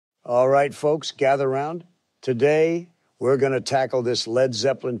All right, folks, gather round. Today, we're going to tackle this Led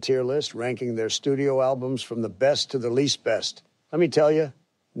Zeppelin tier list, ranking their studio albums from the best to the least best. Let me tell you,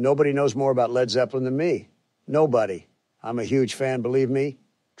 nobody knows more about Led Zeppelin than me. Nobody. I'm a huge fan, believe me.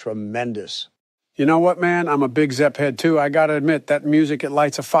 Tremendous. You know what, man? I'm a big Zepp head, too. I got to admit, that music, it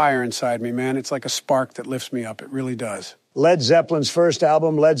lights a fire inside me, man. It's like a spark that lifts me up. It really does. Led Zeppelin's first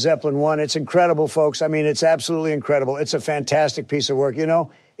album, Led Zeppelin 1, it's incredible, folks. I mean, it's absolutely incredible. It's a fantastic piece of work. You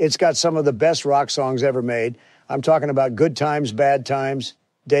know, it's got some of the best rock songs ever made. I'm talking about Good Times, Bad Times,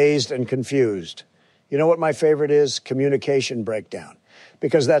 Dazed and Confused. You know what my favorite is? Communication Breakdown.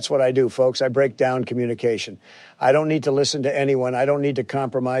 Because that's what I do, folks. I break down communication. I don't need to listen to anyone. I don't need to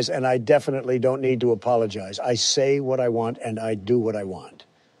compromise, and I definitely don't need to apologize. I say what I want, and I do what I want.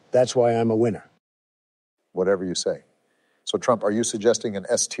 That's why I'm a winner. Whatever you say. So, Trump, are you suggesting an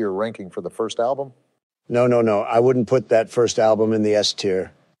S-tier ranking for the first album? No. I wouldn't put that first album in the S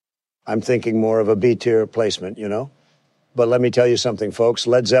tier. I'm thinking more of a B tier placement, you know? But let me tell you something, folks.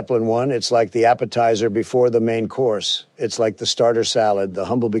 Led Zeppelin 1, it's like the appetizer before the main course. It's like the starter salad, the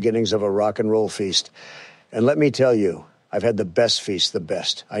humble beginnings of a rock and roll feast. And let me tell you, I've had the best feast, the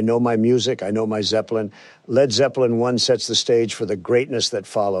best. I know my music, I know my Zeppelin. Led Zeppelin 1 sets the stage for the greatness that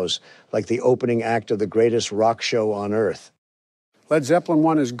follows, like the opening act of the greatest rock show on earth. Led Zeppelin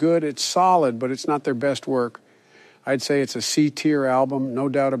 1 is good, it's solid, but it's not their best work. I'd say it's a C-tier album, no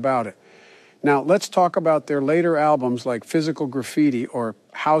doubt about it. Now, let's talk about their later albums like Physical Graffiti or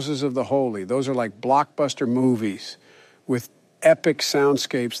Houses of the Holy. Those are like blockbuster movies with epic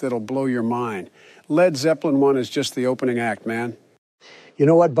soundscapes that'll blow your mind. Led Zeppelin 1 is just the opening act, man. You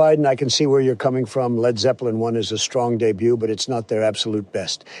know what, Biden? I can see where you're coming from. Led Zeppelin 1 is a strong debut, but it's not their absolute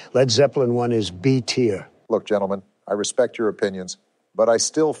best. Led Zeppelin 1 is B tier. Look, gentlemen, I respect your opinions, but I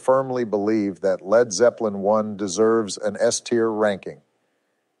still firmly believe that Led Zeppelin 1 deserves an S-tier ranking.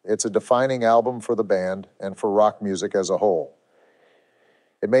 It's a defining album for the band and for rock music as a whole.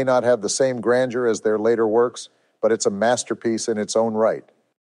 It may not have the same grandeur as their later works, but it's a masterpiece in its own right.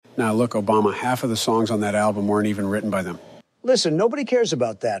 Now, look, Obama, half of the songs on that album weren't even written by them. Listen, nobody cares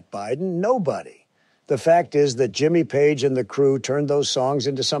about that, Biden. Nobody. The fact is that Jimmy Page and the crew turned those songs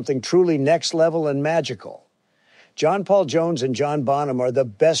into something truly next level and magical. John Paul Jones and John Bonham are the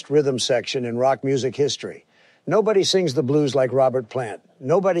best rhythm section in rock music history. Nobody sings the blues like Robert Plant.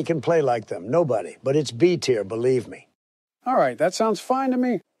 Nobody can play like them. Nobody. But it's B tier, believe me. All right, that sounds fine to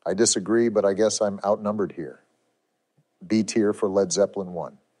me. I disagree, but I guess I'm outnumbered here. B tier for Led Zeppelin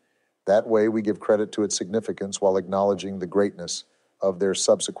 1. That way we give credit to its significance while acknowledging the greatness of their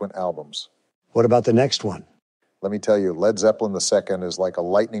subsequent albums. What about the next one? Let me tell you, Led Zeppelin II is like a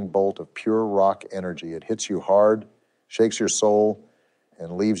lightning bolt of pure rock energy. It hits you hard, shakes your soul,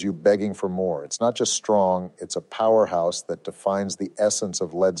 and leaves you begging for more. It's not just strong, it's a powerhouse that defines the essence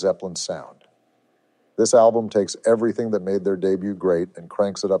of Led Zeppelin's sound. This album takes everything that made their debut great and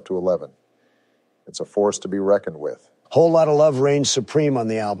cranks it up to 11. It's a force to be reckoned with. Whole Lot of Love reigns supreme on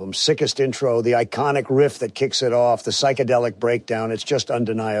the album. Sickest intro, the iconic riff that kicks it off, the psychedelic breakdown. It's just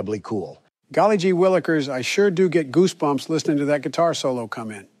undeniably cool. Golly gee willikers, I sure do get goosebumps listening to that guitar solo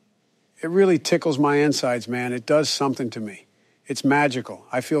come in. It really tickles my insides, man. It does something to me. It's magical.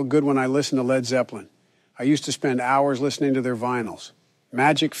 I feel good when I listen to Led Zeppelin. I used to spend hours listening to their vinyls.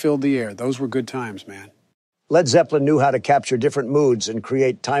 Magic filled the air. Those were good times, man. Led Zeppelin knew how to capture different moods and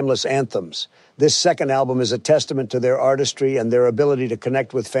create timeless anthems. This second album is a testament to their artistry and their ability to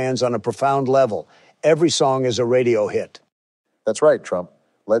connect with fans on a profound level. Every song is a radio hit. That's right, Trump.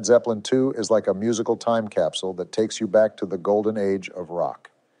 Led Zeppelin II is like a musical time capsule that takes you back to the golden age of rock.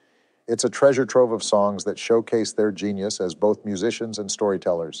 It's a treasure trove of songs that showcase their genius as both musicians and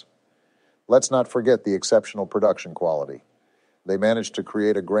storytellers. Let's not forget the exceptional production quality. They managed to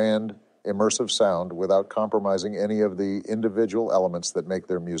create a grand, immersive sound without compromising any of the individual elements that make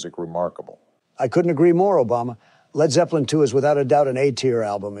their music remarkable. I couldn't agree more, Obama. Led Zeppelin 2 is without a doubt an A-tier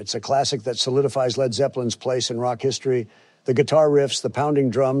album. It's a classic that solidifies Led Zeppelin's place in rock history. The guitar riffs, the pounding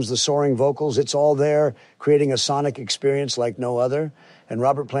drums, the soaring vocals, it's all there, creating a sonic experience like no other. And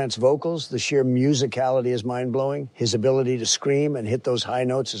Robert Plant's vocals, the sheer musicality is mind-blowing. His ability to scream and hit those high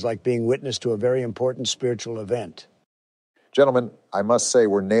notes is like being witness to a very important spiritual event. Gentlemen, I must say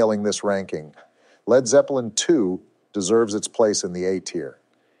we're nailing this ranking. Led Zeppelin II deserves its place in the A tier.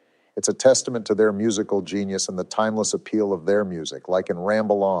 It's a testament to their musical genius and the timeless appeal of their music. Like in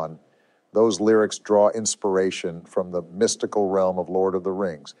Ramble On, those lyrics draw inspiration from the mystical realm of Lord of the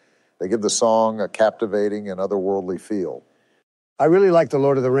Rings. They give the song a captivating and otherworldly feel. I really like The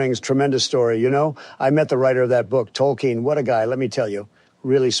Lord of the Rings. Tremendous story. You know, I met the writer of that book, Tolkien. What a guy, let me tell you.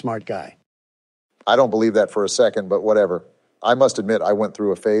 Really smart guy. I don't believe that for a second, but whatever. I must admit, I went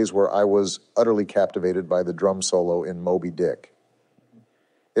through a phase where I was utterly captivated by the drum solo in Moby Dick.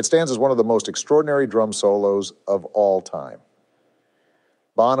 It stands as one of the most extraordinary drum solos of all time.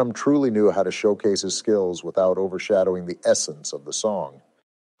 Bonham truly knew how to showcase his skills without overshadowing the essence of the song.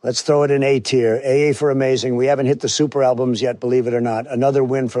 Let's throw it in A tier. AA for amazing. We haven't hit the super albums yet, believe it or not. Another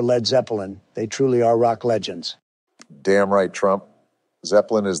win for Led Zeppelin. They truly are rock legends. Damn right, Trump.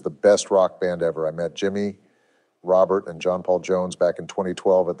 Zeppelin is the best rock band ever. I met Jimmy, Robert, and John Paul Jones back in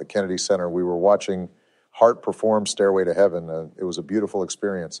 2012 at the Kennedy Center. We were watching Hart perform Stairway to Heaven. It was a beautiful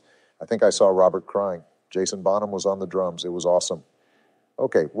experience. I think I saw Robert crying. Jason Bonham was on the drums. It was awesome.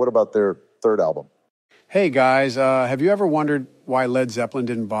 Okay, what about their third album? Hey guys, have you ever wondered why Led Zeppelin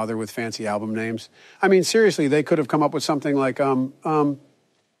didn't bother with fancy album names? I mean, seriously, they could have come up with something like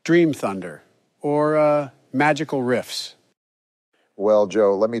Dream Thunder or Magical Riffs. Well,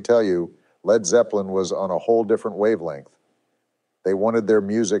 Joe, let me tell you, Led Zeppelin was on a whole different wavelength. They wanted their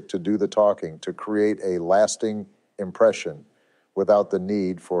music to do the talking, to create a lasting impression without the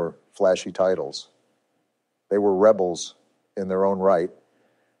need for flashy titles. They were rebels in their own right,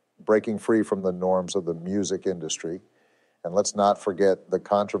 breaking free from the norms of the music industry. And let's not forget the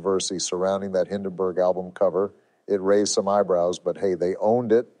controversy surrounding that Hindenburg album cover. It raised some eyebrows, but hey, they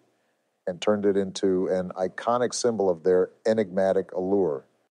owned it and turned it into an iconic symbol of their enigmatic allure.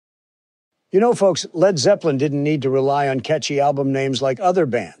 You know, folks, Led Zeppelin didn't need to rely on catchy album names like other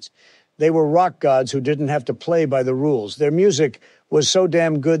bands. They were rock gods who didn't have to play by the rules. Their music was so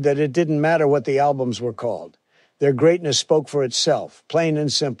damn good that it didn't matter what the albums were called. Their greatness spoke for itself, plain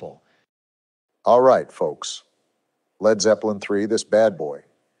and simple. All right, folks. Led Zeppelin 3, this bad boy,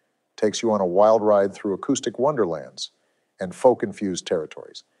 takes you on a wild ride through acoustic wonderlands and folk-infused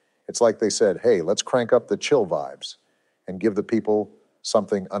territories. It's like they said, hey, let's crank up the chill vibes and give the people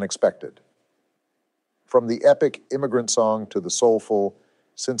something unexpected. From the epic immigrant song to the soulful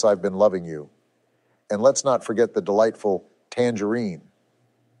Since I've Been Loving You. And let's not forget the delightful Tangerine.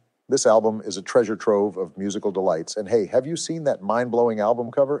 This album is a treasure trove of musical delights. And hey, have you seen that mind-blowing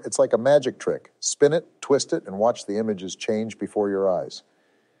album cover? It's like a magic trick. Spin it, twist it, and watch the images change before your eyes.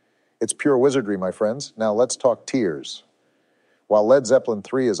 It's pure wizardry, my friends. Now let's talk tears. While Led Zeppelin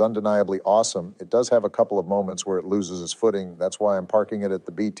 3 is undeniably awesome, it does have a couple of moments where it loses its footing. That's why I'm parking it at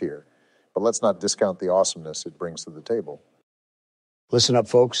the B tier. But let's not discount the awesomeness it brings to the table. Listen up,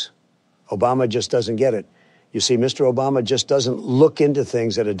 folks. Obama just doesn't get it. You see, Mr. Obama just doesn't look into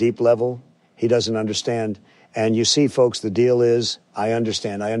things at a deep level. He doesn't understand. And you see, folks, the deal is, I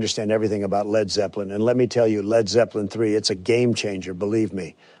understand. I understand everything about Led Zeppelin. And let me tell you, Led Zeppelin 3, it's a game changer, believe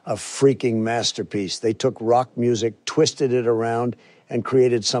me. A freaking masterpiece. They took rock music, twisted it around, and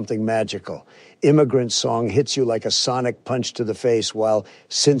created something magical. Immigrant Song hits you like a sonic punch to the face, while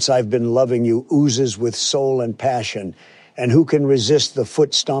Since I've Been Loving You oozes with soul and passion. And who can resist the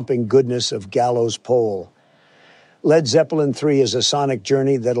foot-stomping goodness of Gallows Pole? Led Zeppelin 3 is a sonic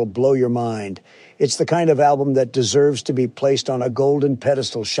journey that'll blow your mind. It's the kind of album that deserves to be placed on a golden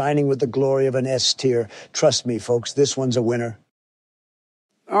pedestal, shining with the glory of an S tier. Trust me, folks, this one's a winner.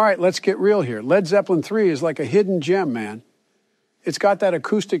 All right, let's get real here. Led Zeppelin 3 is like a hidden gem, man. It's got that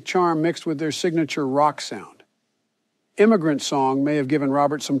acoustic charm mixed with their signature rock sound. Immigrant Song may have given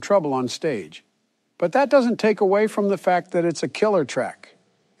Robert some trouble on stage, but that doesn't take away from the fact that it's a killer track.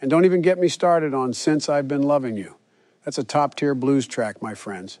 And don't even get me started on Since I've Been Loving You. That's a top-tier blues track, my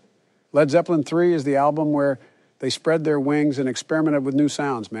friends. Led Zeppelin 3 is the album where they spread their wings and experimented with new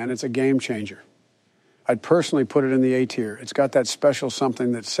sounds, man. It's a game changer. I'd personally put it in the A tier. It's got that special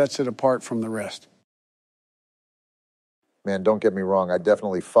something that sets it apart from the rest. Man, don't get me wrong, I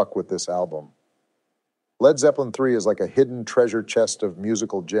definitely fuck with this album. Led Zeppelin 3 is like a hidden treasure chest of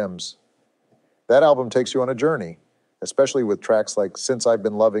musical gems. That album takes you on a journey, especially with tracks like Since I've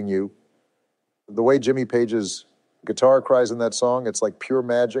Been Loving You. The way Jimmy Page's guitar cries in that song, it's like pure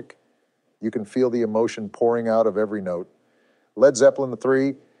magic. You can feel the emotion pouring out of every note. Led Zeppelin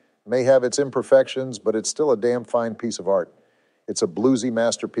 3 may have its imperfections, but it's still a damn fine piece of art. It's a bluesy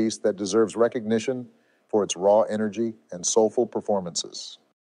masterpiece that deserves recognition for its raw energy and soulful performances.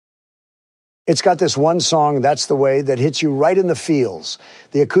 It's got this one song, That's the Way, that hits you right in the feels.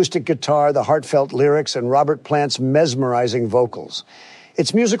 The acoustic guitar, the heartfelt lyrics, and Robert Plant's mesmerizing vocals.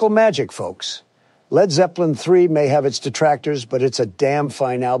 It's musical magic, folks. Led Zeppelin 3 may have its detractors, but it's a damn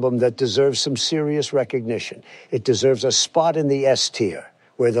fine album that deserves some serious recognition. It deserves a spot in the S tier,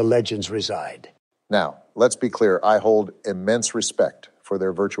 where the legends reside. Now, let's be clear, I hold immense respect for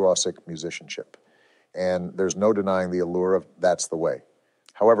their virtuosic musicianship, and there's no denying the allure of That's the Way.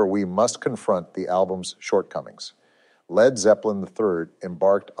 However, we must confront the album's shortcomings. Led Zeppelin III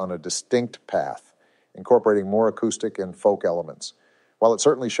embarked on a distinct path, incorporating more acoustic and folk elements. While it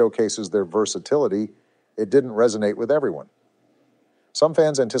certainly showcases their versatility, it didn't resonate with everyone. Some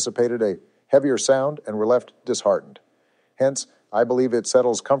fans anticipated a heavier sound and were left disheartened. Hence, I believe it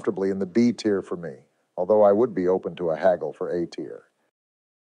settles comfortably in the B tier for me, although I would be open to a haggle for A tier.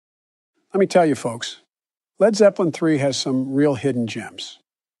 Let me tell you, folks, Led Zeppelin 3 has some real hidden gems.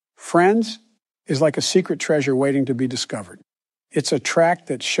 Friends is like a secret treasure waiting to be discovered. It's a track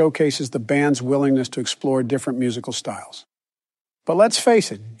that showcases the band's willingness to explore different musical styles. But let's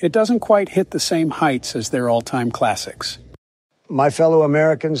face it, it doesn't quite hit the same heights as their all-time classics. My fellow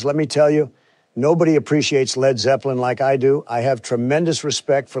Americans, let me tell you, nobody appreciates Led Zeppelin like I do. I have tremendous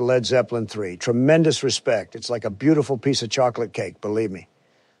respect for Led Zeppelin 3. Tremendous respect. It's like a beautiful piece of chocolate cake, believe me.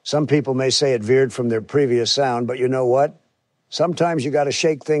 Some people may say it veered from their previous sound, but you know what? Sometimes you got to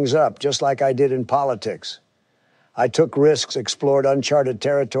shake things up, just like I did in politics. I took risks, explored uncharted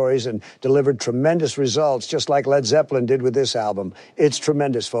territories, and delivered tremendous results, just like Led Zeppelin did with this album. It's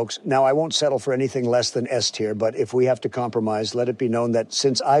tremendous, folks. Now, I won't settle for anything less than S tier, but if we have to compromise, let it be known that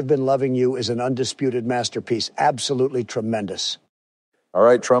Since I've Been Loving You is an undisputed masterpiece. Absolutely tremendous. All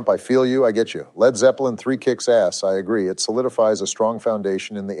right, Trump, I feel you, I get you. Led Zeppelin 3 kicks ass, I agree. It solidifies a strong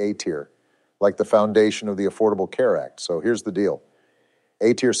foundation in the A tier, like the foundation of the Affordable Care Act. So here's the deal.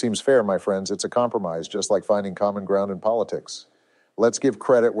 A tier seems fair, my friends. It's a compromise, just like finding common ground in politics. Let's give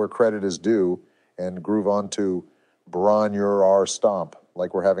credit where credit is due and groove on to Braun Your R Stomp,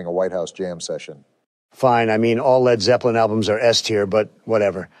 like we're having a White House jam session. Fine, I mean, all Led Zeppelin albums are S tier, but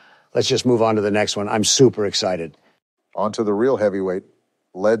whatever. Let's just move on to the next one. I'm super excited. On to the real heavyweight,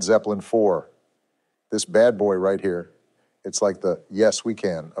 Led Zeppelin 4. This bad boy right here, it's like the Yes We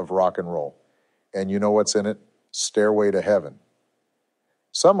Can of rock and roll. And you know what's in it? Stairway to Heaven.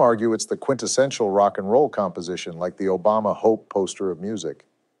 Some argue it's the quintessential rock and roll composition, like the Obama Hope poster of music.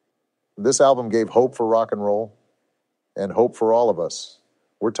 This album gave hope for rock and roll and hope for all of us.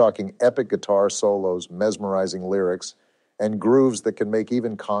 We're talking epic guitar solos, mesmerizing lyrics, and grooves that can make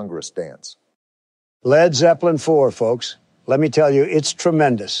even Congress dance. Led Zeppelin 4, folks. Let me tell you, it's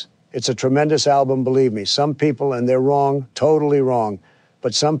tremendous. It's a tremendous album, believe me. Some people, and they're wrong, totally wrong,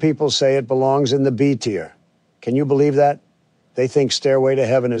 but some people say it belongs in the B tier. Can you believe that? They think Stairway to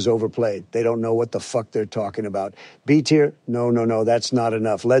Heaven is overplayed. They don't know what the fuck they're talking about. B tier? No, that's not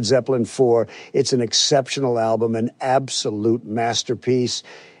enough. Led Zeppelin 4, it's an exceptional album, an absolute masterpiece.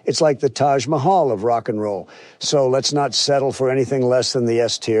 It's like the Taj Mahal of rock and roll. So let's not settle for anything less than the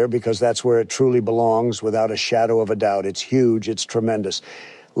S tier, because that's where it truly belongs, without a shadow of a doubt. It's huge, it's tremendous.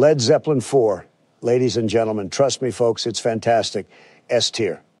 Led Zeppelin 4, ladies and gentlemen, trust me, folks, it's fantastic. S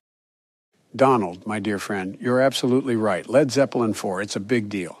tier. Donald, my dear friend, you're absolutely right. Led Zeppelin 4, it's a big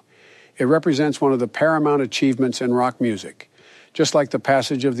deal. It represents one of the paramount achievements in rock music, just like the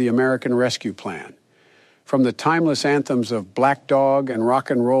passage of the American Rescue Plan. From the timeless anthems of Black Dog and rock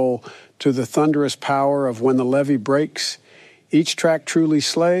and roll to the thunderous power of When the Levee Breaks, each track truly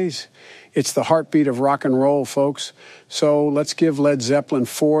slays. It's the heartbeat of rock and roll, folks. So let's give Led Zeppelin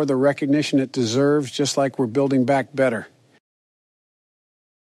 4 the recognition it deserves, just like we're building back better.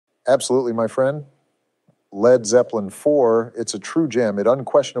 Absolutely, my friend. Led Zeppelin 4, it's a true gem. It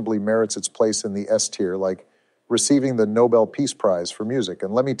unquestionably merits its place in the S tier, like receiving the Nobel Peace Prize for music.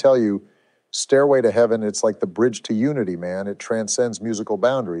 And let me tell you, Stairway to Heaven, it's like the bridge to unity, man. It transcends musical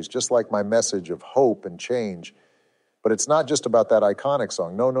boundaries, just like my message of hope and change. But it's not just about that iconic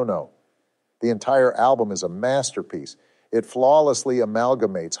song. No. The entire album is a masterpiece. It flawlessly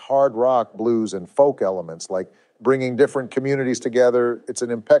amalgamates hard rock, blues, and folk elements, like bringing different communities together. It's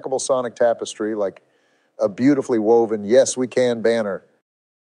an impeccable sonic tapestry, like a beautifully woven Yes We Can banner.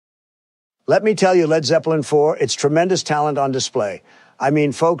 Let me tell you, Led Zeppelin 4, it's tremendous talent on display. I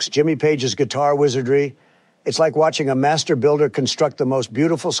mean, folks, Jimmy Page's guitar wizardry, it's like watching a master builder construct the most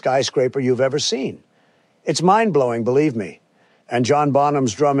beautiful skyscraper you've ever seen. It's mind-blowing, believe me. And John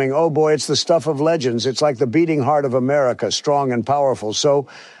Bonham's drumming, oh boy, it's the stuff of legends. It's like the beating heart of America, strong and powerful. So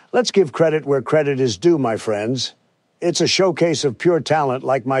let's give credit where credit is due, my friends. It's a showcase of pure talent,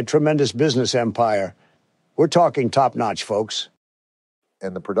 like my tremendous business empire. We're talking top-notch, folks.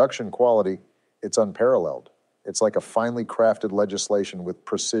 And the production quality, it's unparalleled. It's like a finely crafted legislation with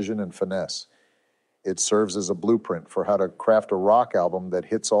precision and finesse. It serves as a blueprint for how to craft a rock album that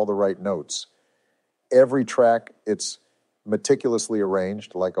hits all the right notes. Every track, it's meticulously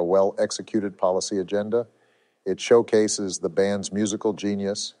arranged like a well-executed policy agenda. It showcases the band's musical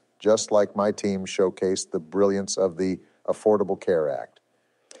genius, just like my team showcased the brilliance of the Affordable Care Act.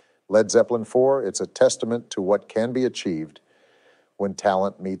 Led Zeppelin 4, it's a testament to what can be achieved when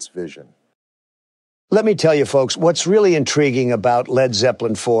talent meets vision. Let me tell you, folks, what's really intriguing about Led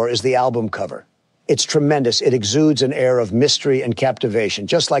Zeppelin 4 is the album cover. It's tremendous. It exudes an air of mystery and captivation,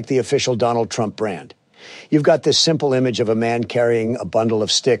 just like the official Donald Trump brand. You've got this simple image of a man carrying a bundle of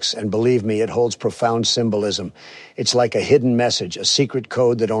sticks, and believe me, it holds profound symbolism. It's like a hidden message, a secret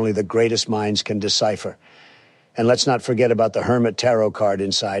code that only the greatest minds can decipher. And let's not forget about the Hermit Tarot card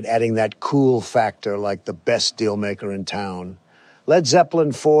inside, adding that cool factor like the best deal maker in town. Led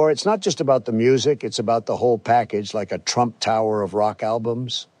Zeppelin 4, it's not just about the music, it's about the whole package, like a Trump Tower of rock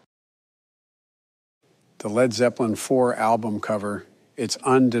albums. The Led Zeppelin 4 album cover, it's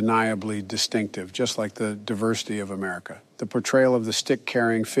undeniably distinctive, just like the diversity of America. The portrayal of the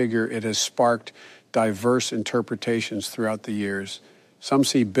stick-carrying figure, it has sparked diverse interpretations throughout the years. Some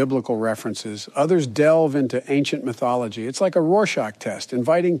see biblical references. Others delve into ancient mythology. It's like a Rorschach test,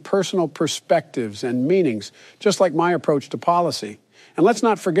 inviting personal perspectives and meanings, just like my approach to policy. And let's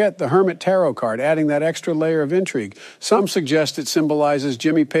not forget the Hermit Tarot card, adding that extra layer of intrigue. Some suggest it symbolizes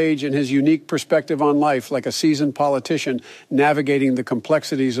Jimmy Page and his unique perspective on life, like a seasoned politician navigating the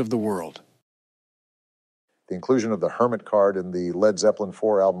complexities of the world. The inclusion of the Hermit card in the Led Zeppelin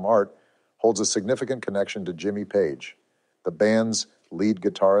 4 album art holds a significant connection to Jimmy Page, the band's lead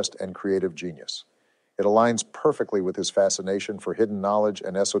guitarist and creative genius. It aligns perfectly with his fascination for hidden knowledge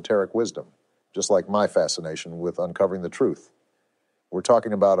and esoteric wisdom, just like my fascination with uncovering the truth. We're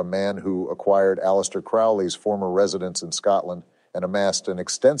talking about a man who acquired Aleister Crowley's former residence in Scotland and amassed an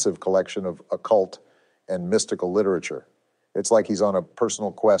extensive collection of occult and mystical literature. It's like he's on a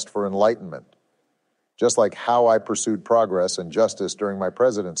personal quest for enlightenment, just like how I pursued progress and justice during my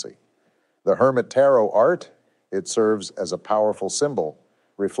presidency. The Hermit Tarot art, it serves as a powerful symbol,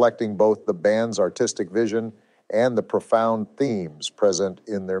 reflecting both the band's artistic vision and the profound themes present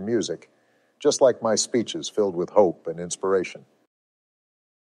in their music, just like my speeches filled with hope and inspiration.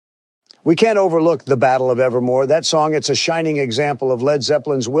 We can't overlook The Battle of Evermore. That song, it's a shining example of Led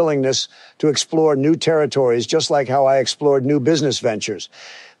Zeppelin's willingness to explore new territories, just like how I explored new business ventures.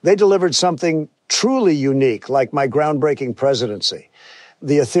 They delivered something truly unique, like my groundbreaking presidency.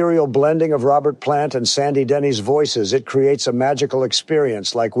 The ethereal blending of Robert Plant and Sandy Denny's voices, it creates a magical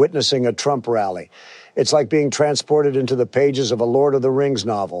experience, like witnessing a Trump rally. It's like being transported into the pages of a Lord of the Rings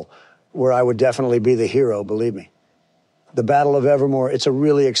novel, where I would definitely be the hero, believe me. The Battle of Evermore, it's a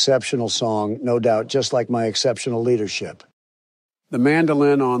really exceptional song, no doubt, just like my exceptional leadership. The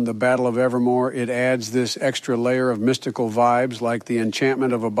mandolin on The Battle of Evermore, it adds this extra layer of mystical vibes like the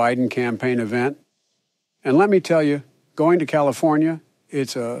enchantment of a Biden campaign event. And let me tell you, going to California,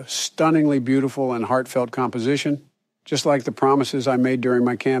 it's a stunningly beautiful and heartfelt composition, just like the promises I made during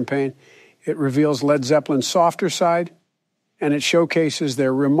my campaign. It reveals Led Zeppelin's softer side, and it showcases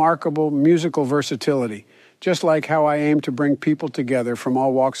their remarkable musical versatility, just like how I aim to bring people together from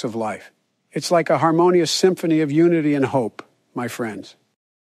all walks of life. It's like a harmonious symphony of unity and hope, my friends.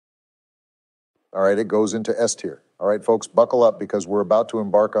 All right, it goes into S tier. All right, folks, buckle up because we're about to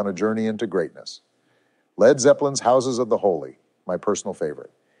embark on a journey into greatness. Led Zeppelin's Houses of the Holy, my personal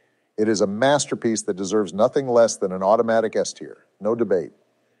favorite. It is a masterpiece that deserves nothing less than an automatic S tier, no debate.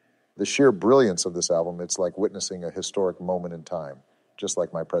 The sheer brilliance of this album, it's like witnessing a historic moment in time, just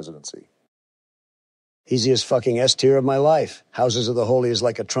like my presidency. Easiest fucking S tier of my life. Houses of the Holy is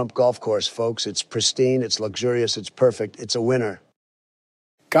like a Trump golf course, folks. It's pristine, it's luxurious, it's perfect, it's a winner.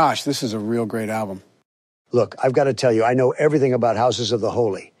 Gosh, this is a real great album. Look, I've got to tell you, I know everything about Houses of the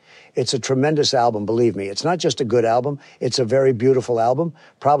Holy. It's a tremendous album, believe me. It's not just a good album, it's a very beautiful album,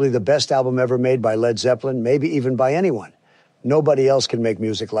 probably the best album ever made by Led Zeppelin, maybe even by anyone. Nobody else can make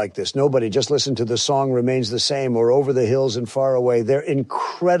music like this. Nobody. Just listen to The Song Remains the Same or Over the Hills and Far Away. They're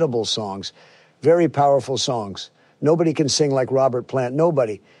incredible songs, very powerful songs. Nobody can sing like Robert Plant,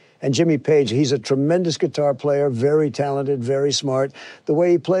 nobody. And Jimmy Page, he's a tremendous guitar player, very talented, very smart. The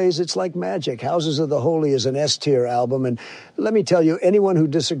way he plays, it's like magic. Houses of the Holy is an S-tier album. And let me tell you, anyone who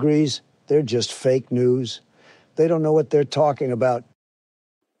disagrees, they're just fake news. They don't know what they're talking about.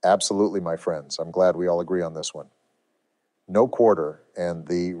 Absolutely, my friends. I'm glad we all agree on this one. No Quarter and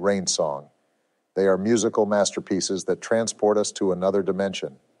the Rain Song. They are musical masterpieces that transport us to another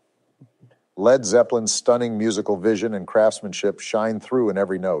dimension. Led Zeppelin's stunning musical vision and craftsmanship shine through in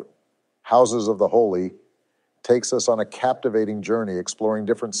every note. Houses of the Holy takes us on a captivating journey exploring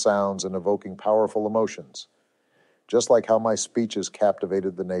different sounds and evoking powerful emotions, just like how my speeches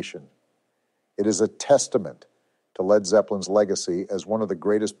captivated the nation. It is a testament to Led Zeppelin's legacy as one of the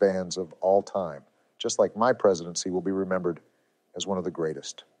greatest bands of all time, just like my presidency will be remembered as one of the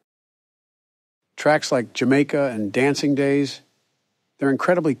greatest. Tracks like Jamaica and Dancing Days, they're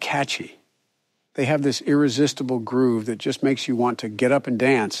incredibly catchy. They have this irresistible groove that just makes you want to get up and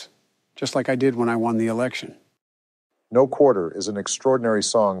dance, just like I did when I won the election. No Quarter is an extraordinary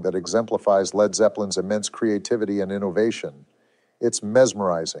song that exemplifies Led Zeppelin's immense creativity and innovation. It's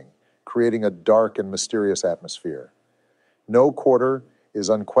mesmerizing, creating a dark and mysterious atmosphere. No Quarter is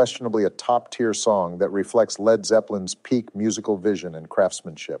unquestionably a top-tier song that reflects Led Zeppelin's peak musical vision and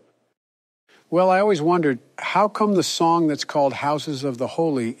craftsmanship. Well, I always wondered, how come the song that's called Houses of the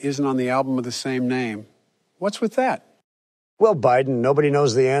Holy isn't on the album of the same name? What's with that? Well, Biden, nobody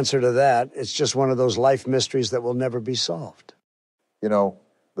knows the answer to that. It's just one of those life mysteries that will never be solved. You know,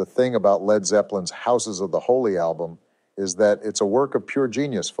 the thing about Led Zeppelin's Houses of the Holy album is that it's a work of pure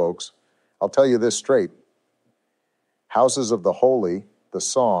genius, folks. I'll tell you this straight. Houses of the Holy, the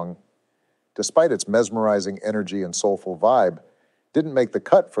song, despite its mesmerizing energy and soulful vibe, didn't make the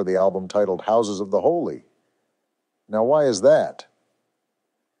cut for the album titled Houses of the Holy. Now, why is that?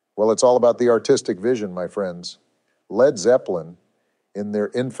 Well, it's all about the artistic vision, my friends. Led Zeppelin, in their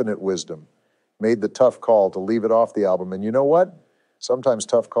infinite wisdom, made the tough call to leave it off the album. And you know what? Sometimes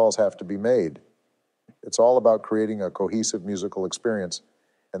tough calls have to be made. It's all about creating a cohesive musical experience,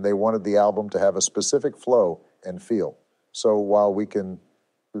 and they wanted the album to have a specific flow and feel. So while we can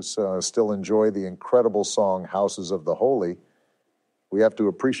still enjoy the incredible song Houses of the Holy, we have to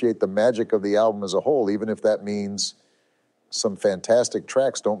appreciate the magic of the album as a whole, even if that means some fantastic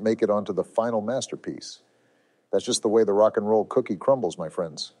tracks don't make it onto the final masterpiece. That's just the way the rock and roll cookie crumbles, my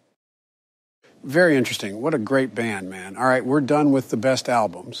friends. Very interesting. What a great band, man. All right, we're done with the best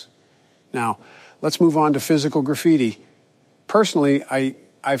albums. Now, let's move on to Physical Graffiti. Personally,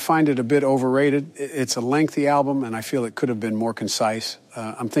 I find it a bit overrated. It's a lengthy album, and I feel it could have been more concise.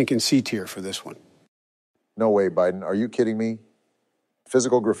 I'm thinking C tier for this one. No way, Biden. Are you kidding me?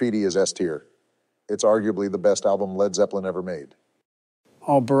 Physical Graffiti is S tier. It's arguably the best album Led Zeppelin ever made.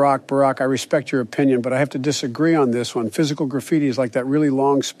 Oh, Barack, I respect your opinion, but I have to disagree on this one. Physical Graffiti is like that really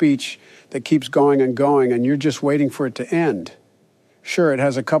long speech that keeps going, and you're just waiting for it to end. Sure, it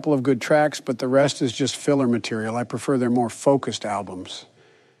has a couple of good tracks, but the rest is just filler material. I prefer their more focused albums.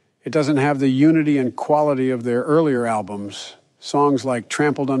 It doesn't have the unity and quality of their earlier albums. Songs like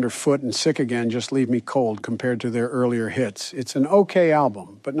Trampled Underfoot and Sick Again just leave me cold compared to their earlier hits. It's an okay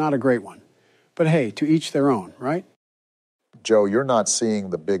album, but not a great one. But hey, to each their own, right? Joe, you're not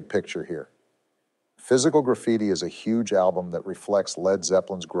seeing the big picture here. Physical Graffiti is a huge album that reflects Led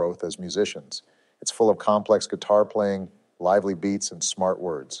Zeppelin's growth as musicians. It's full of complex guitar playing, lively beats, and smart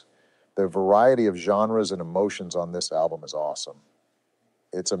words. The variety of genres and emotions on this album is awesome.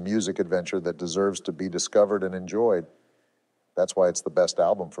 It's a music adventure that deserves to be discovered and enjoyed. That's why it's the best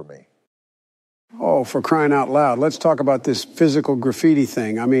album for me. Oh, for crying out loud. Let's talk about this Physical Graffiti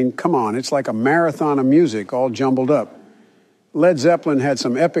thing. I mean, come on, it's like a marathon of music all jumbled up. Led Zeppelin had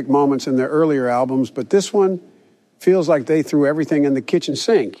some epic moments in their earlier albums, but this one feels like they threw everything in the kitchen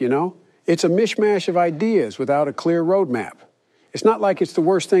sink, you know? It's a mishmash of ideas without a clear roadmap. It's not like it's the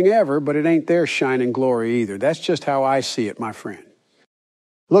worst thing ever, but it ain't their shining glory either. That's just how I see it, my friend.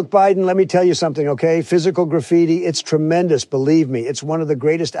 Look, Biden, let me tell you something, okay? Physical Graffiti, it's tremendous, believe me. It's one of the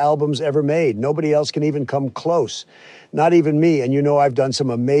greatest albums ever made. Nobody else can even come close. Not even me, and you know I've done some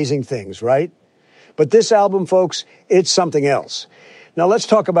amazing things, right? But this album, folks, it's something else. Now let's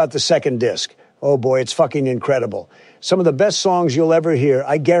talk about the second disc. Oh boy, it's fucking incredible. Some of the best songs you'll ever hear,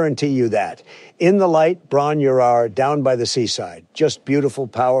 I guarantee you that. In the Light, Bron Yurar, Down by the Seaside. Just beautiful,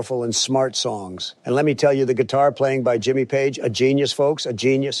 powerful, and smart songs. And let me tell you, the guitar playing by Jimmy Page, a genius, folks, a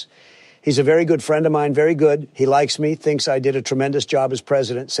genius. He's a very good friend of mine, very good. He likes me, thinks I did a tremendous job as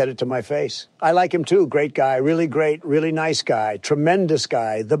president, said it to my face. I like him too, great guy, really great, really nice guy, tremendous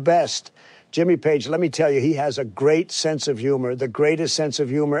guy, the best. Jimmy Page, let me tell you, he has a great sense of humor, the greatest sense of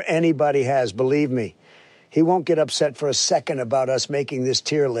humor anybody has, believe me. He won't get upset for a second about us making this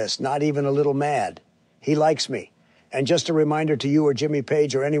tier list, not even a little mad. He likes me. And just a reminder to you or Jimmy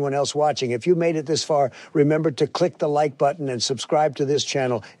Page or anyone else watching, if you made it this far, remember to click the like button and subscribe to this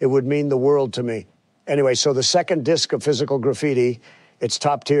channel. It would mean the world to me. Anyway, so the second disc of Physical Graffiti, it's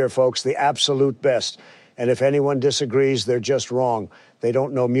top tier, folks, the absolute best. And if anyone disagrees, they're just wrong. They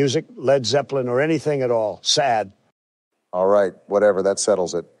don't know music, Led Zeppelin, or anything at all. Sad. All right, whatever, that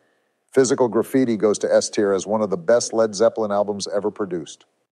settles it. Physical Graffiti goes to S tier as one of the best Led Zeppelin albums ever produced.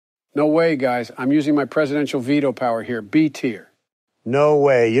 No way, guys. I'm using my presidential veto power here. B tier. No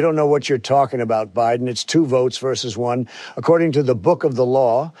way. You don't know what you're talking about, Biden. It's 2 votes versus 1. According to the Book of the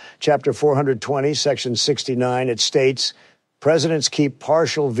Law, Chapter 420, Section 69, it states, presidents keep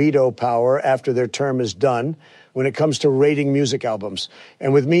partial veto power after their term is done when it comes to rating music albums.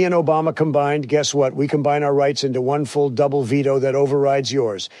 And with me and Obama combined, guess what? We combine our rights into one full double veto that overrides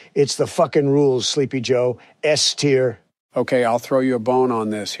yours. It's the fucking rules, Sleepy Joe. S tier. Okay, I'll throw you a bone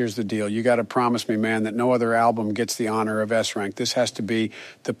on this. Here's the deal. You got to promise me, man, that no other album gets the honor of S rank. This has to be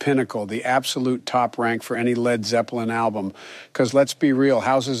the pinnacle, the absolute top rank for any Led Zeppelin album. Because let's be real,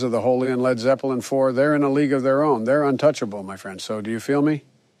 Houses of the Holy and Led Zeppelin 4, they're in a league of their own. They're untouchable, my friend. So do you feel me?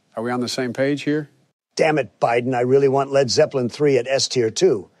 Are we on the same page here? Damn it, Biden, I really want Led Zeppelin 3 at S tier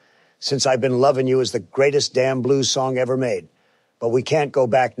too, since I've been loving you as the greatest damn blues song ever made. But we can't go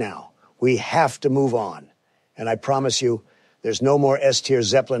back now. We have to move on. And I promise you, there's no more S-tier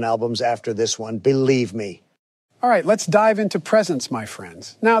Zeppelin albums after this one. Believe me. All right, let's dive into Presence, my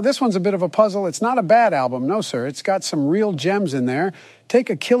friends. Now, this one's a bit of a puzzle. It's not a bad album, no, sir. It's got some real gems in there.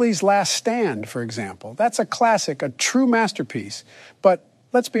 Take Achilles' Last Stand, for example. That's a classic, a true masterpiece. But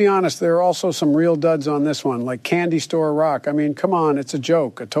let's be honest, there are also some real duds on this one, like Candy Store Rock. I mean, come on, it's a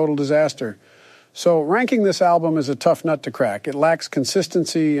joke, a total disaster. So ranking this album is a tough nut to crack. It lacks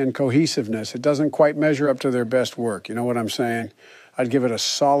consistency and cohesiveness. It doesn't quite measure up to their best work. You know what I'm saying? I'd give it a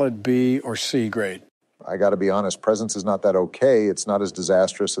solid B or C grade. I got to be honest, Presence is not that okay. It's not as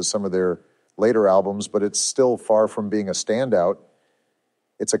disastrous as some of their later albums, but it's still far from being a standout.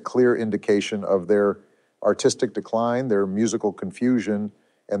 It's a clear indication of their artistic decline, their musical confusion,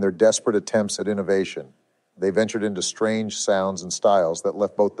 and their desperate attempts at innovation. They ventured into strange sounds and styles that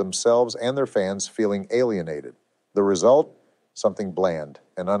left both themselves and their fans feeling alienated. The result? Something bland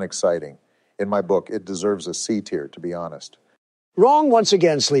and unexciting. In my book, it deserves a C tier, to be honest. Wrong once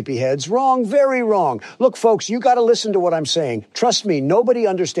again, sleepyheads. Wrong, very wrong. Look, folks, you got to listen to what I'm saying. Trust me, nobody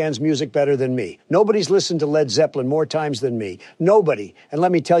understands music better than me. Nobody's listened to Led Zeppelin more times than me. Nobody. And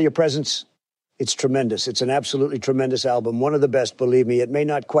let me tell you, Presence, it's tremendous. It's an absolutely tremendous album. One of the best, believe me. It may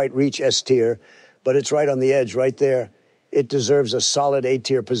not quite reach S tier, but it's right on the edge, right there. It deserves a solid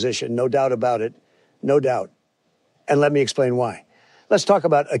A-tier position, no doubt about it. No doubt. And let me explain why. Let's talk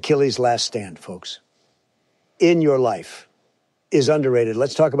about Achilles' Last Stand, folks. In Your Life is underrated.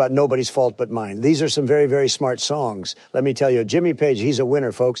 Let's talk about Nobody's Fault But Mine. These are some very, very smart songs. Let me tell you, Jimmy Page, he's a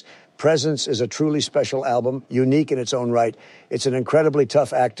winner, folks. Presence is a truly special album, unique in its own right. It's an incredibly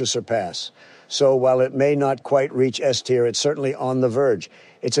tough act to surpass. So while it may not quite reach S tier, it's certainly on the verge.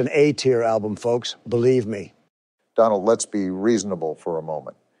 It's an A-tier album, folks. Believe me. Donald, let's be reasonable for a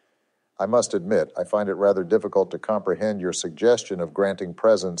moment. I must admit, I find it rather difficult to comprehend your suggestion of granting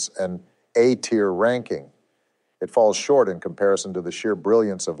Presence an A-tier ranking. It falls short in comparison to the sheer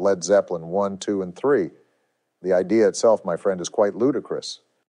brilliance of Led Zeppelin 1, 2, and 3. The idea itself, my friend, is quite ludicrous.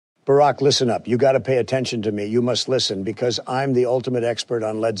 Barack, listen up. You got to pay attention to me. You must listen, because I'm the ultimate expert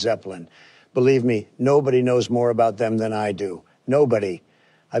on Led Zeppelin. Believe me, nobody knows more about them than I do. Nobody.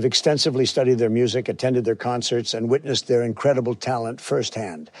 I've extensively studied their music, attended their concerts, and witnessed their incredible talent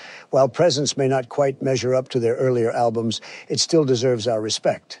firsthand. While Presence may not quite measure up to their earlier albums, it still deserves our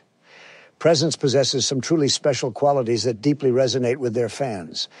respect. Presence possesses some truly special qualities that deeply resonate with their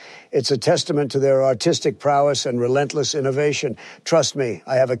fans. It's a testament to their artistic prowess and relentless innovation. Trust me,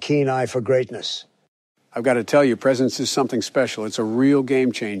 I have a keen eye for greatness. I've got to tell you, Presence is something special. It's a real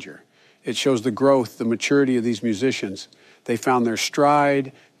game changer. It shows the growth, the maturity of these musicians. They found their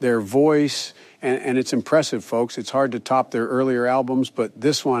stride, their voice, and it's impressive, folks. It's hard to top their earlier albums, but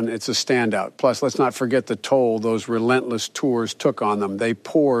this one, it's a standout. Plus, let's not forget the toll those relentless tours took on them. They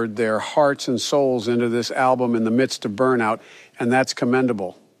poured their hearts and souls into this album in the midst of burnout, and that's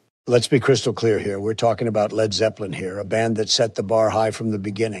commendable. Let's be crystal clear here. We're talking about Led Zeppelin here, a band that set the bar high from the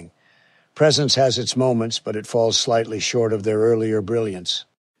beginning. Presence has its moments, but it falls slightly short of their earlier brilliance.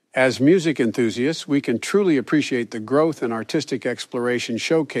 As music enthusiasts, we can truly appreciate the growth and artistic exploration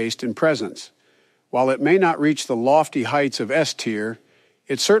showcased in Presence. While it may not reach the lofty heights of S tier,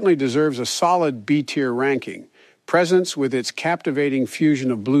 it certainly deserves a solid B tier ranking. Presence, with its captivating fusion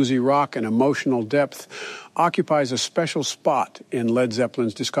of bluesy rock and emotional depth, occupies a special spot in Led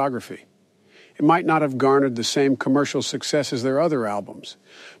Zeppelin's discography. It might not have garnered the same commercial success as their other albums,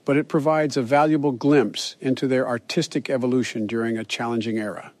 but it provides a valuable glimpse into their artistic evolution during a challenging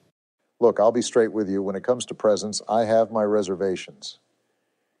era. Look, I'll be straight with you. When it comes to Presence, I have my reservations.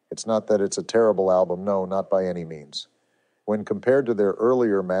 It's not that it's a terrible album. No, not by any means. When compared to their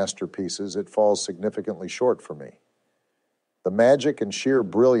earlier masterpieces, it falls significantly short for me. The magic and sheer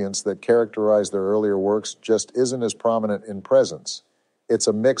brilliance that characterize their earlier works just isn't as prominent in Presence. It's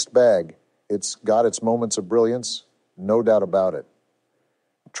a mixed bag. It's got its moments of brilliance, no doubt about it.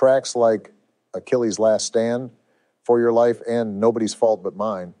 Tracks like Achilles' Last Stand, For Your Life, and Nobody's Fault But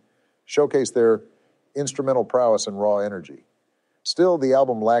Mine showcase their instrumental prowess and raw energy. Still, the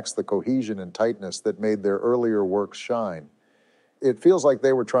album lacks the cohesion and tightness that made their earlier works shine. It feels like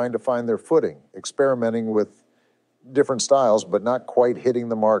they were trying to find their footing, experimenting with different styles, but not quite hitting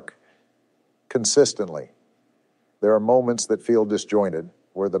the mark consistently. There are moments that feel disjointed,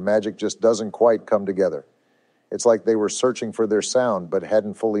 where the magic just doesn't quite come together. It's like they were searching for their sound but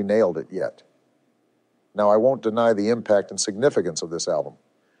hadn't fully nailed it yet. Now, I won't deny the impact and significance of this album.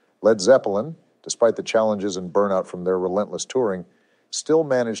 Led Zeppelin, despite the challenges and burnout from their relentless touring, still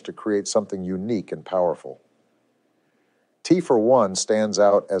managed to create something unique and powerful. T for One stands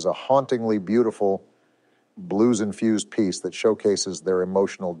out as a hauntingly beautiful, blues-infused piece that showcases their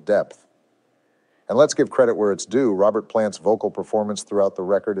emotional depth. And let's give credit where it's due. Robert Plant's vocal performance throughout the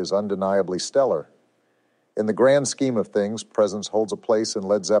record is undeniably stellar. In the grand scheme of things, Presence holds a place in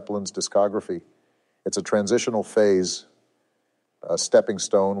Led Zeppelin's discography. It's a transitional phase, a stepping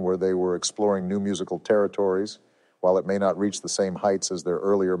stone where they were exploring new musical territories. While it may not reach the same heights as their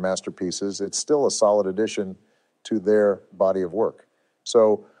earlier masterpieces, it's still a solid addition to their body of work.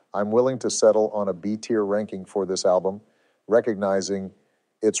 So I'm willing to settle on a B-tier ranking for this album, recognizing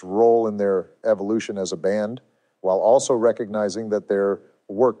its role in their evolution as a band, while also recognizing that their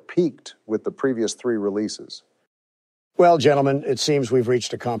work peaked with the previous 3 releases. Well, gentlemen, it seems we've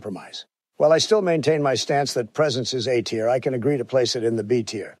reached a compromise. While I still maintain my stance that Presence is A tier, I can agree to place it in the B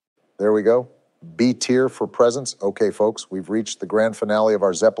tier. There we go. B tier for Presence. Okay, folks, we've reached the grand finale of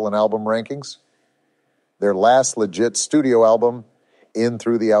our Zeppelin album rankings. Their last legit studio album, In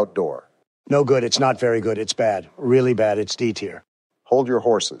Through the Outdoor. No good. It's not very good. It's bad. Really bad. It's D tier. Hold your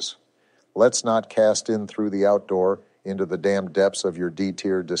horses. Let's not cast In Through the Outdoor into the damn depths of your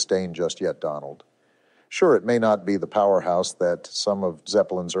D-tier disdain just yet, Donald. Sure, it may not be the powerhouse that some of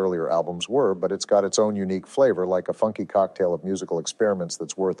Zeppelin's earlier albums were, but it's got its own unique flavor, like a funky cocktail of musical experiments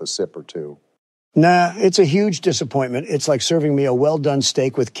that's worth a sip or two. Nah, it's a huge disappointment. It's like serving me a well-done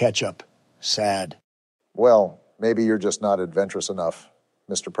steak with ketchup. Sad. Well, maybe you're just not adventurous enough,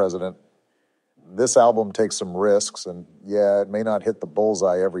 Mr. President. This album takes some risks, and yeah, it may not hit the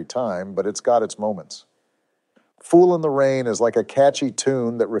bullseye every time, but it's got its moments. Fool in the Rain is like a catchy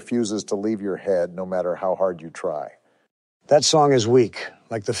tune that refuses to leave your head no matter how hard you try. That song is weak,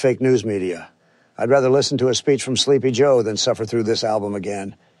 like the fake news media. I'd rather listen to a speech from Sleepy Joe than suffer through this album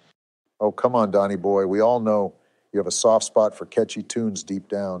again. Oh, come on, Donnie boy. We all know you have a soft spot for catchy tunes deep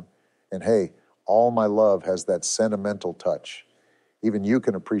down. And hey, All My Love has that sentimental touch. Even you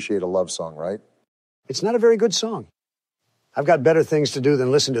can appreciate a love song, right? It's not a very good song. I've got better things to do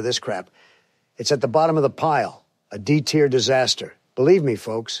than listen to this crap. It's at the bottom of the pile, a D-tier disaster. Believe me,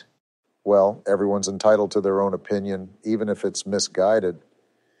 folks. Well, everyone's entitled to their own opinion, even if it's misguided.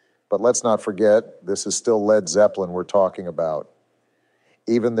 But let's not forget, this is still Led Zeppelin we're talking about.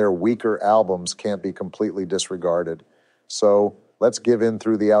 Even their weaker albums can't be completely disregarded. So let's give In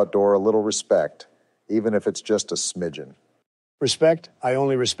Through the Outdoor a little respect, even if it's just a smidgen. Respect? I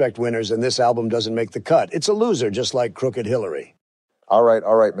only respect winners, and this album doesn't make the cut. It's a loser, just like Crooked Hillary. All right,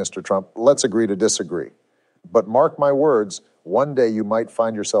 Mr. Trump. Let's agree to disagree. But mark my words, one day you might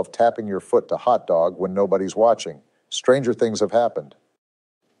find yourself tapping your foot to Hot Dog when nobody's watching. Stranger things have happened.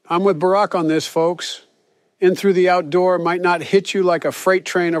 I'm with Barack on this, folks. In Through the Outdoor might not hit you like a freight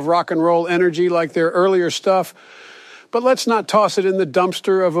train of rock and roll energy like their earlier stuff, but let's not toss it in the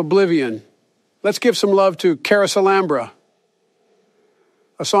dumpster of oblivion. Let's give some love to Carouselambra,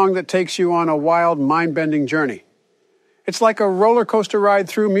 a song that takes you on a wild, mind-bending journey. It's like a roller coaster ride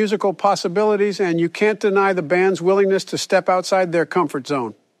through musical possibilities, and you can't deny the band's willingness to step outside their comfort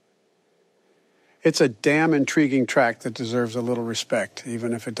zone. It's a damn intriguing track that deserves a little respect,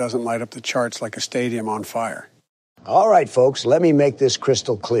 even if it doesn't light up the charts like a stadium on fire. All right, folks, let me make this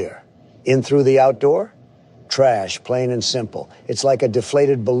crystal clear. In Through the Outdoor? Trash, plain and simple. It's like a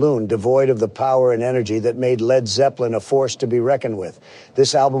deflated balloon devoid of the power and energy that made Led Zeppelin a force to be reckoned with.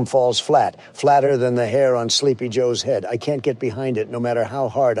 This album falls flat, flatter than the hair on Sleepy Joe's head. I can't get behind it no matter how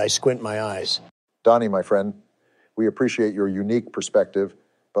hard I squint my eyes. Donnie, my friend, we appreciate your unique perspective,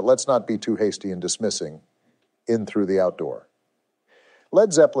 but let's not be too hasty in dismissing In Through the Outdoor.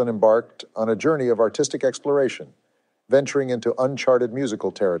 Led Zeppelin embarked on a journey of artistic exploration, venturing into uncharted musical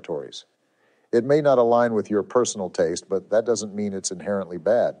territories. It may not align with your personal taste, but that doesn't mean it's inherently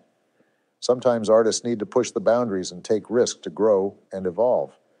bad. Sometimes artists need to push the boundaries and take risks to grow and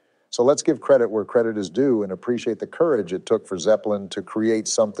evolve. So let's give credit where credit is due and appreciate the courage it took for Zeppelin to create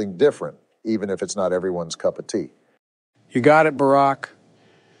something different, even if it's not everyone's cup of tea. You got it, Barack.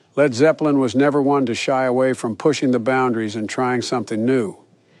 Led Zeppelin was never one to shy away from pushing the boundaries and trying something new.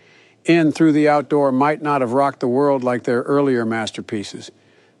 In Through the Outdoor might not have rocked the world like their earlier masterpieces,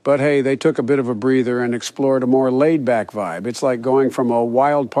 but hey, they took a bit of a breather and explored a more laid-back vibe. It's like going from a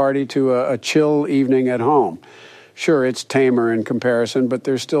wild party to a chill evening at home. Sure, it's tamer in comparison, but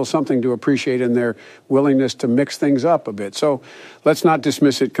there's still something to appreciate in their willingness to mix things up a bit. So let's not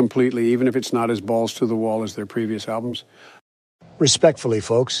dismiss it completely, even if it's not as balls to the wall as their previous albums. Respectfully,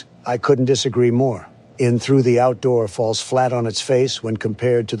 folks, I couldn't disagree more. In Through the Outdoor falls flat on its face when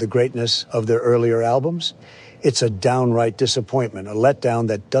compared to the greatness of their earlier albums. It's a downright disappointment, a letdown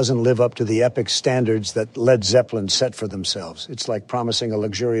that doesn't live up to the epic standards that Led Zeppelin set for themselves. It's like promising a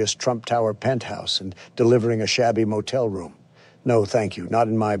luxurious Trump Tower penthouse and delivering a shabby motel room. No, thank you, not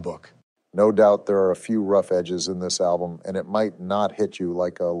in my book. No doubt there are a few rough edges in this album, and it might not hit you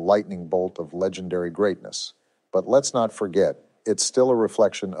like a lightning bolt of legendary greatness. But let's not forget, it's still a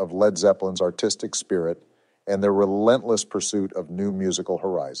reflection of Led Zeppelin's artistic spirit and their relentless pursuit of new musical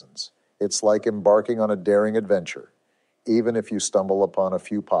horizons. It's like embarking on a daring adventure, even if you stumble upon a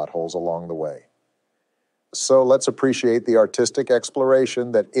few potholes along the way. So let's appreciate the artistic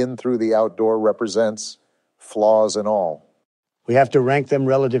exploration that In Through the Outdoor represents, flaws and all. We have to rank them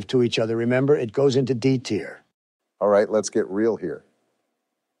relative to each other. Remember, it goes into D tier. All right, let's get real here.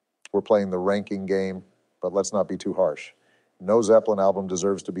 We're playing the ranking game, but let's not be too harsh. No Zeppelin album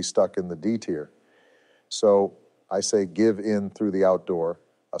deserves to be stuck in the D tier. So I say give In Through the Outdoor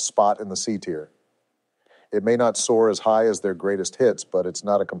a spot in the C tier. It may not soar as high as their greatest hits, but it's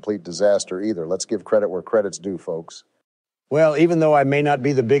not a complete disaster either. Let's give credit where credit's due, folks. Well, even though I may not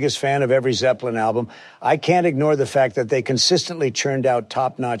be the biggest fan of every Zeppelin album, I can't ignore the fact that they consistently churned out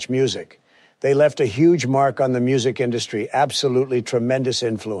top-notch music. They left a huge mark on the music industry, absolutely tremendous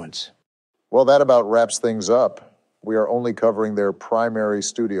influence. Well, that about wraps things up. We are only covering their primary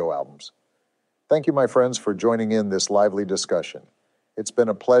studio albums. Thank you, my friends, for joining in this lively discussion. It's been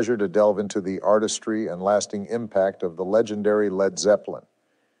a pleasure to delve into the artistry and lasting impact of the legendary Led Zeppelin.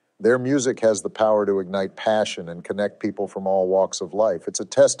 Their music has the power to ignite passion and connect people from all walks of life. It's a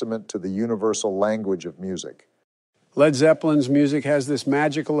testament to the universal language of music. Led Zeppelin's music has this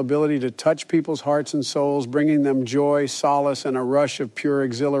magical ability to touch people's hearts and souls, bringing them joy, solace, and a rush of pure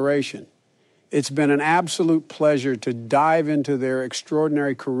exhilaration. It's been an absolute pleasure to dive into their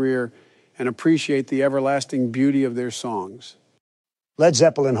extraordinary career and appreciate the everlasting beauty of their songs. Led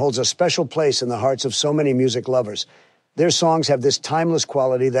Zeppelin holds a special place in the hearts of so many music lovers. Their songs have this timeless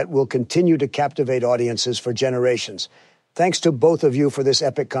quality that will continue to captivate audiences for generations. Thanks to both of you for this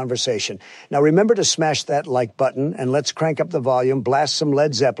epic conversation. Now remember to smash that like button and let's crank up the volume, blast some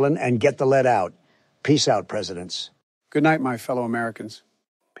Led Zeppelin, and get the lead out. Peace out, presidents. Good night, my fellow Americans.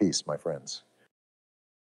 Peace, my friends.